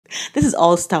This is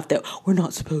all stuff that we're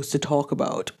not supposed to talk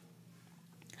about.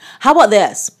 How about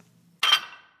this?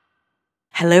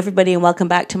 Hello everybody and welcome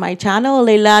back to my channel,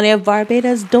 Leilani of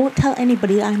Barbados. Don't tell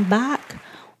anybody I'm back.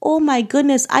 Oh my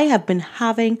goodness, I have been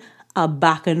having a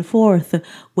back and forth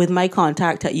with my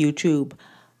contact at YouTube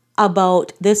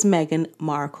about this Meghan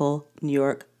Markle New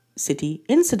York City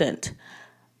incident.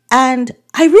 And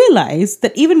I realized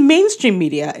that even mainstream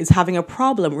media is having a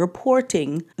problem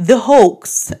reporting the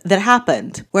hoax that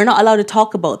happened. We're not allowed to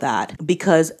talk about that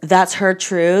because that's her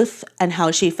truth and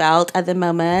how she felt at the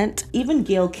moment. Even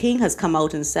Gayle King has come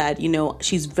out and said, you know,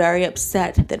 she's very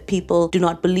upset that people do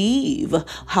not believe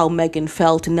how Meghan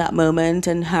felt in that moment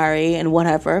and Harry and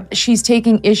whatever. She's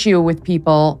taking issue with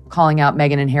people calling out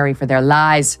Meghan and Harry for their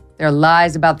lies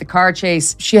about the car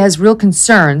chase. She has real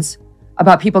concerns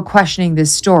about people questioning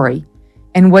this story.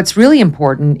 And what's really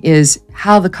important is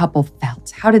how the couple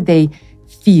felt. How did they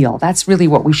feel? That's really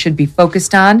what we should be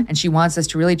focused on. And she wants us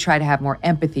to really try to have more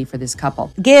empathy for this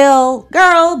couple. Gayle,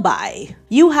 girl, bye.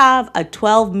 You have a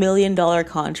 $12 million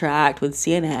contract with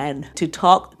CNN to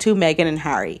talk to Meghan and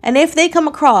Harry. And if they come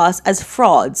across as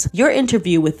frauds, your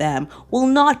interview with them will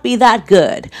not be that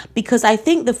good. Because I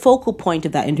think the focal point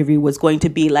of that interview was going to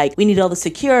be like, we need all the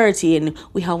security and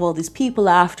we have all these people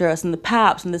after us and the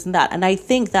paps and this and that. And I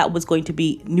think that was going to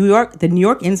be the New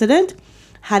York incident.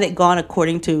 Had it gone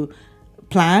according to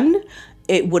plan,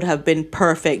 it would have been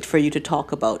perfect for you to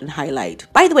talk about and highlight.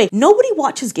 By the way, nobody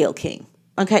watches Gayle King.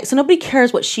 Okay, so nobody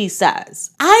cares what she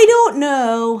says. I don't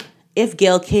know if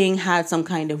Gayle King had some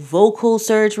kind of vocal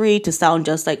surgery to sound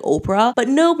just like Oprah, but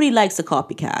nobody likes a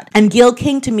copycat. And Gayle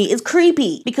King to me is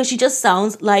creepy because she just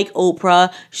sounds like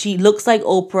Oprah. She looks like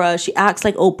Oprah. She acts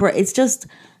like Oprah. It's just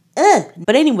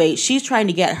But anyway, she's trying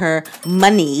to get her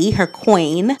money, her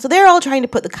coin. So they're all trying to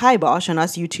put the kibosh on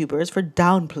us YouTubers for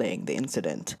downplaying the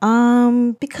incident.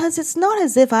 Because it's not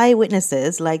as if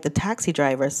eyewitnesses like the taxi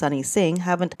driver Singh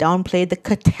haven't downplayed the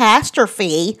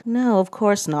catastrophe. No, of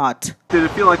course not. Did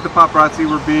it feel like the paparazzi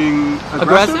were being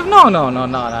aggressive? No,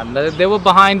 not. They were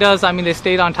behind us. I mean, they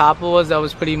stayed on top of us. That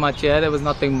was pretty much it. There was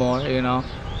nothing more, you know.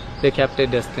 They kept their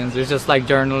distance. It's just like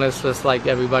journalists, just like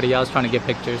everybody else trying to get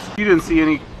pictures. You didn't see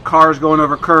any cars going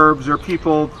over curbs or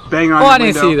people banging on your window? I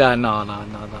didn't see that.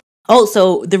 No. Oh,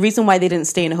 so the reason why they didn't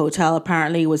stay in a hotel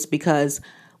apparently was because,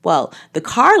 well, the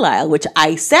Carlisle, which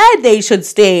I said they should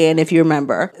stay in, if you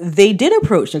remember, they did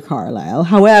approach the Carlisle.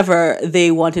 However,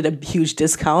 they wanted a huge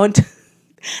discount.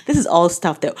 This is all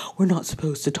stuff that we're not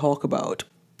supposed to talk about.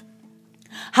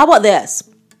 How about this?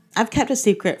 I've kept a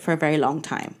secret for a very long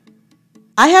time.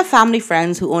 I have family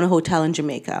friends who own a hotel in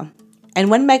Jamaica. And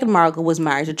when Meghan Markle was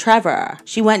married to Trevor,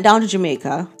 she went down to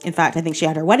Jamaica. In fact, I think she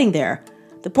had her wedding there.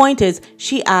 The point is,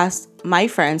 she asked my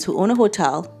friends who own a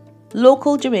hotel,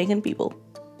 local Jamaican people,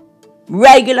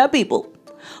 regular people,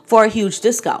 for a huge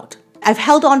discount. I've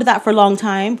held on to that for a long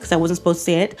time because I wasn't supposed to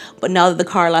say it. But now that the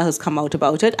Carlisle has come out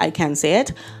about it, I can say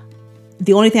it.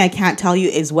 The only thing I can't tell you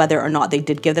is whether or not they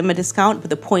did give them a discount. But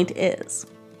the point is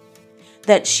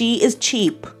that she is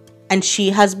cheap. And she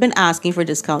has been asking for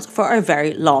discounts for a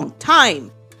very long time.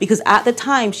 Because at the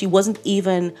time, she wasn't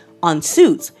even on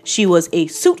suits. She was a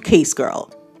suitcase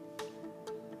girl.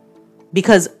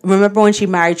 Because remember when she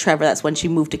married Trevor, that's when she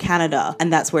moved to Canada.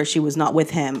 And that's where she was not with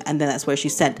him. And then that's where she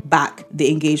sent back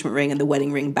the engagement ring and the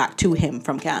wedding ring back to him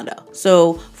from Canada.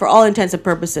 So for all intents and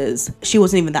purposes, she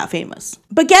wasn't even that famous.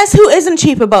 But guess who isn't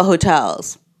cheap about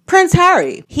hotels? Prince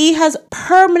Harry. He has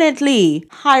permanently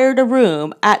hired a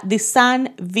room at the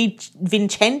San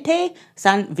Vicente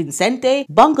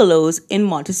bungalows in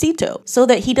Montecito so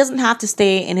that he doesn't have to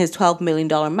stay in his $12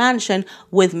 million mansion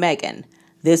with Meghan.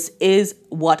 This is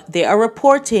what they are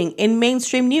reporting in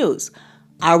mainstream news.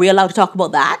 Are we allowed to talk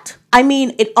about that? I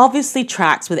mean, it obviously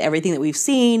tracks with everything that we've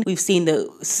seen. We've seen the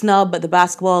snub at the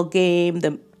basketball game,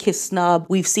 the kiss snub.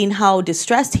 We've seen how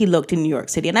distressed he looked in New York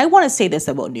City. And I want to say this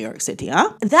about New York City,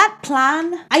 That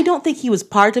plan, I don't think he was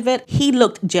part of it. He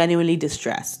looked genuinely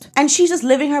distressed. And she's just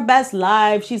living her best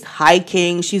life. She's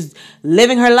hiking. She's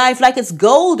living her life like it's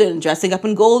golden, dressing up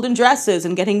in golden dresses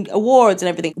and getting awards and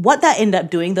everything. What that ended up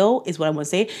doing, though, is what I want to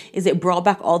say, is it brought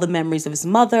back all the memories of his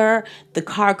mother, the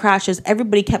car crashes.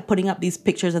 Everybody kept putting up these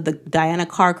pictures of the Diana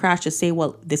car crash to say,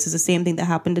 well, this is the same thing that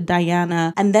happened to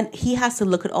Diana. And then he has to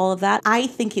look at all of that. I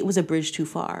think it was a bridge too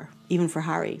far, even for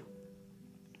Harry,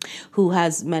 who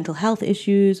has mental health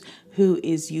issues, who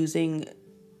is using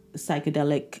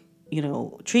psychedelic,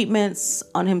 treatments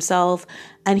on himself.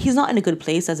 And he's not in a good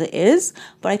place as it is.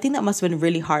 But I think that must have been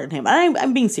really hard on him. And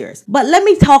I'm being serious. But let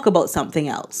me talk about something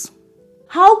else.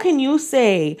 How can you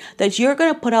say that you're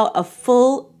going to put out a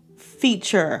full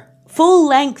feature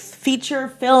full-length feature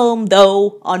film,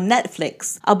 though, on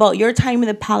Netflix about your time in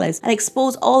the palace and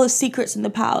expose all the secrets in the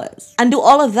palace and do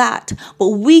all of that. But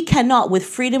we cannot, with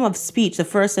freedom of speech, the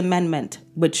First Amendment,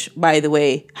 which, by the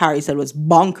way, Harry said was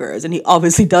bonkers, and he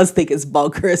obviously does think it's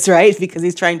bonkers, right? Because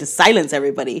he's trying to silence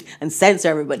everybody and censor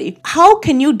everybody. How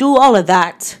can you do all of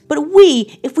that? But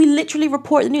if we literally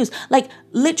report the news, like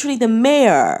literally the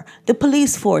mayor, the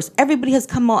police force, everybody has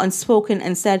come out and spoken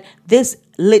and said this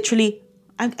literally,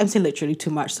 I'm saying literally too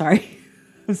much, sorry.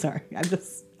 I'm sorry,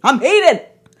 I'm hated.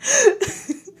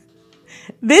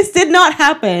 This did not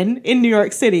happen in New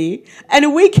York City,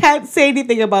 and we can't say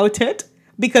anything about it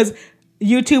because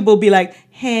YouTube will be like,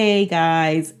 hey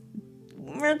guys,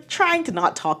 we're trying to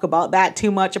not talk about that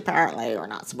too much. Apparently, we're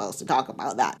not supposed to talk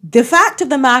about that. The fact of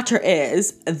the matter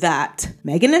is that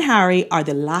Meghan and Harry are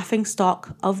the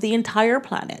laughingstock of the entire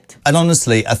planet. And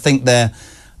honestly, I think they're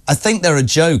a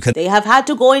joke. They have had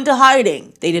to go into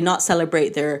hiding. They did not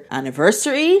celebrate their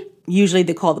anniversary. Usually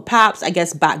they call the paps. I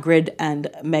guess Backgrid and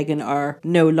Meghan are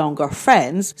no longer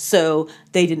friends, so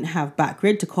they didn't have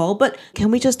Backgrid to call. But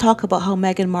can we just talk about how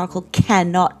Meghan Markle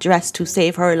cannot dress to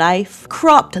save her life?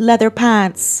 Cropped leather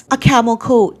pants, a camel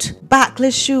coat,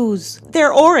 backless shoes.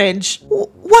 They're orange.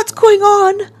 What's going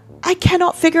on? I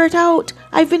cannot figure it out.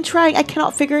 I've been trying. I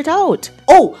cannot figure it out.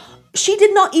 Oh, she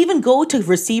did not even go to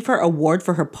receive her award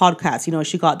for her podcast. You know,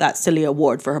 she got that silly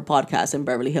award for her podcast in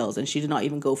Beverly Hills, and she did not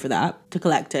even go for that to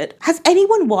collect it. Has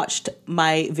anyone watched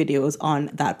my videos on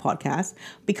that podcast?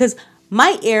 Because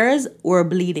my ears were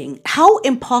bleeding. How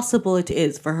impossible it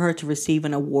is for her to receive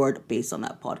an award based on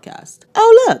that podcast.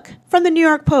 Oh, look, from the New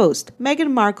York Post.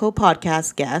 Meghan Markle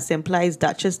podcast guest implies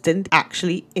Duchess didn't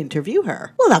actually interview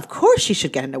her. Well, of course she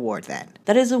should get an award then.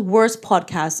 That is the worst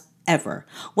podcast ever.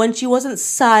 When she wasn't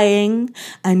sighing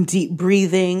and deep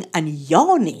breathing and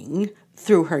yawning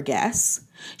through her guests,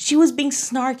 she was being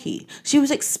snarky. She was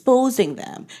exposing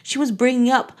them. She was bringing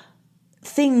up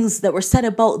things that were said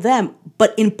about them,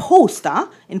 but in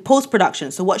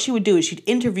post-production. So what she would do is she'd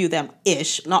interview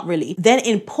them-ish, not really. Then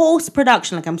in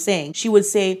post-production, like I'm saying, she would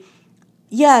say,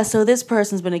 yeah, so this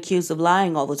person's been accused of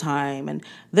lying all the time, and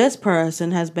this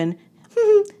person has been...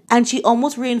 And she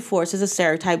almost reinforces the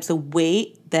stereotypes the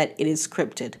way that it is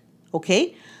scripted,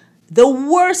 okay? The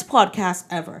worst podcast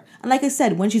ever. And like I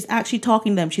said, when she's actually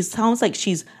talking to them, she sounds like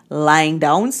she's lying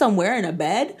down somewhere in a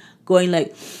bed, going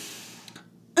like,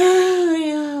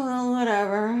 yeah, well,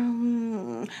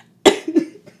 whatever.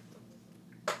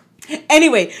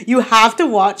 Anyway, you have to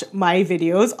watch my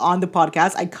videos on the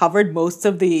podcast. I covered most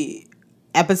of the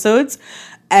episodes.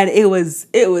 And it was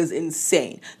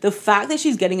insane. The fact that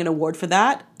she's getting an award for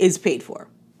that is paid for.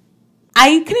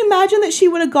 I can imagine that she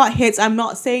would have got hits. I'm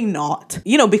not saying not.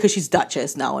 You know, because she's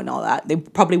Duchess now and all that. They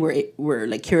probably were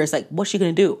like curious, like, what's she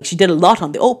going to do? She did a lot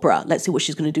on the Oprah. Let's see what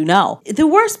she's going to do now. The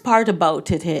worst part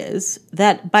about it is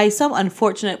that by some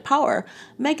unfortunate power,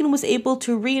 Meghan was able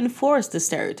to reinforce the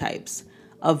stereotypes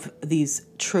of these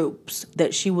tropes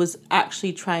that she was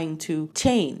actually trying to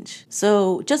change.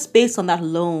 So just based on that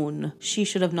alone, she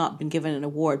should have not been given an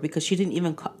award because she didn't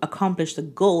even accomplish the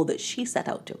goal that she set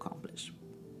out to accomplish.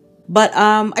 But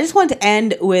I just wanted to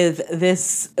end with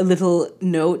this little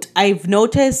note. I've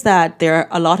noticed that there are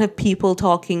a lot of people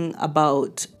talking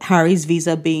about Harry's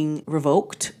visa being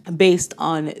revoked based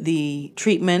on the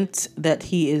treatment that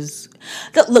he is...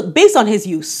 Look, based on his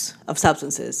use of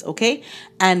substances, okay?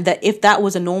 And that if that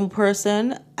was a normal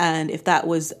person and if that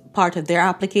was part of their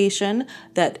application,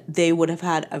 that they would have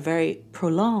had a very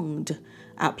prolonged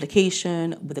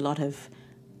application with a lot of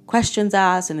questions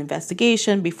asked and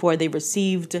investigation before they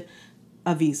received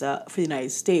a visa for the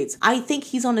United States. I think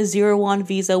he's on a 01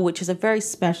 visa, which is a very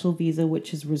special visa,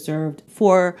 which is reserved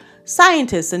for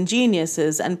scientists and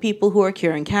geniuses and people who are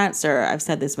curing cancer. I've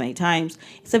said this many times.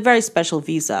 It's a very special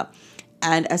visa.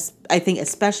 And I think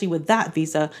especially with that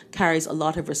visa carries a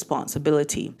lot of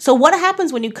responsibility. So what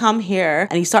happens when you come here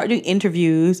and you start doing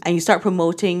interviews and you start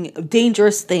promoting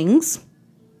dangerous things?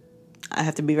 I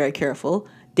have to be very careful.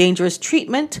 Dangerous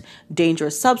treatment,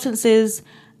 dangerous substances,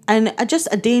 and just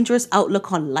a dangerous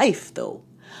outlook on life, though.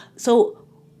 So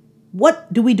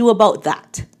what do we do about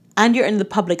that? And you're in the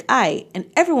public eye,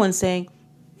 and everyone's saying,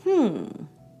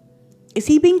 is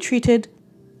he being treated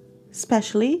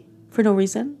specially for no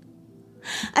reason?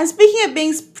 And speaking of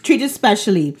being treated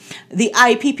specially, the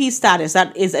IPP status,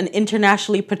 that is an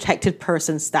internationally protected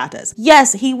person status.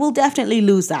 Yes, he will definitely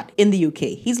lose that in the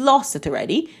UK. He's lost it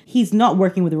already. He's not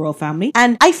working with the royal family.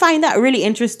 And I find that really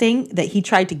interesting that he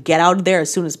tried to get out of there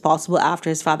as soon as possible after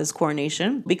his father's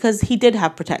coronation, because he did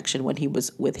have protection when he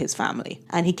was with his family.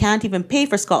 And he can't even pay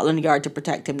for Scotland Yard to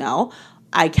protect him now.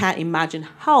 I can't imagine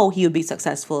how he would be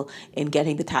successful in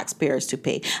getting the taxpayers to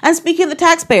pay. And speaking of the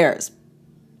taxpayers,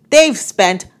 they've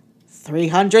spent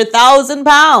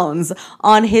 £300,000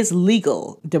 on his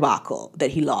legal debacle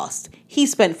that he lost. He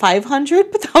spent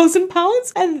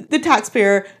 £500,000 and the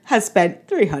taxpayer has spent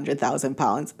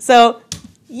 £300,000. So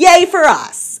yay for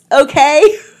us,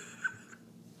 okay?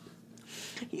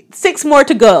 6 more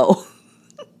to go.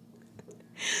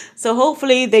 So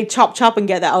hopefully they chop and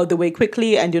get that out of the way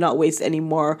quickly and do not waste any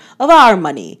more of our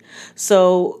money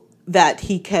so that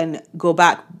he can go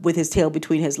back with his tail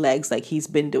between his legs like he's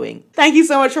been doing. Thank you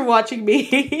so much for watching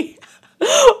me.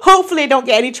 Hopefully I don't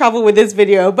get any trouble with this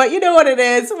video, but you know what it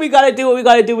is. We gotta do what we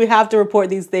gotta do. We have to report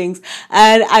these things.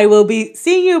 And I will be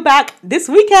seeing you back this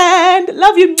weekend.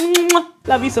 Love you.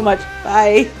 Love you so much.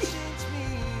 Bye.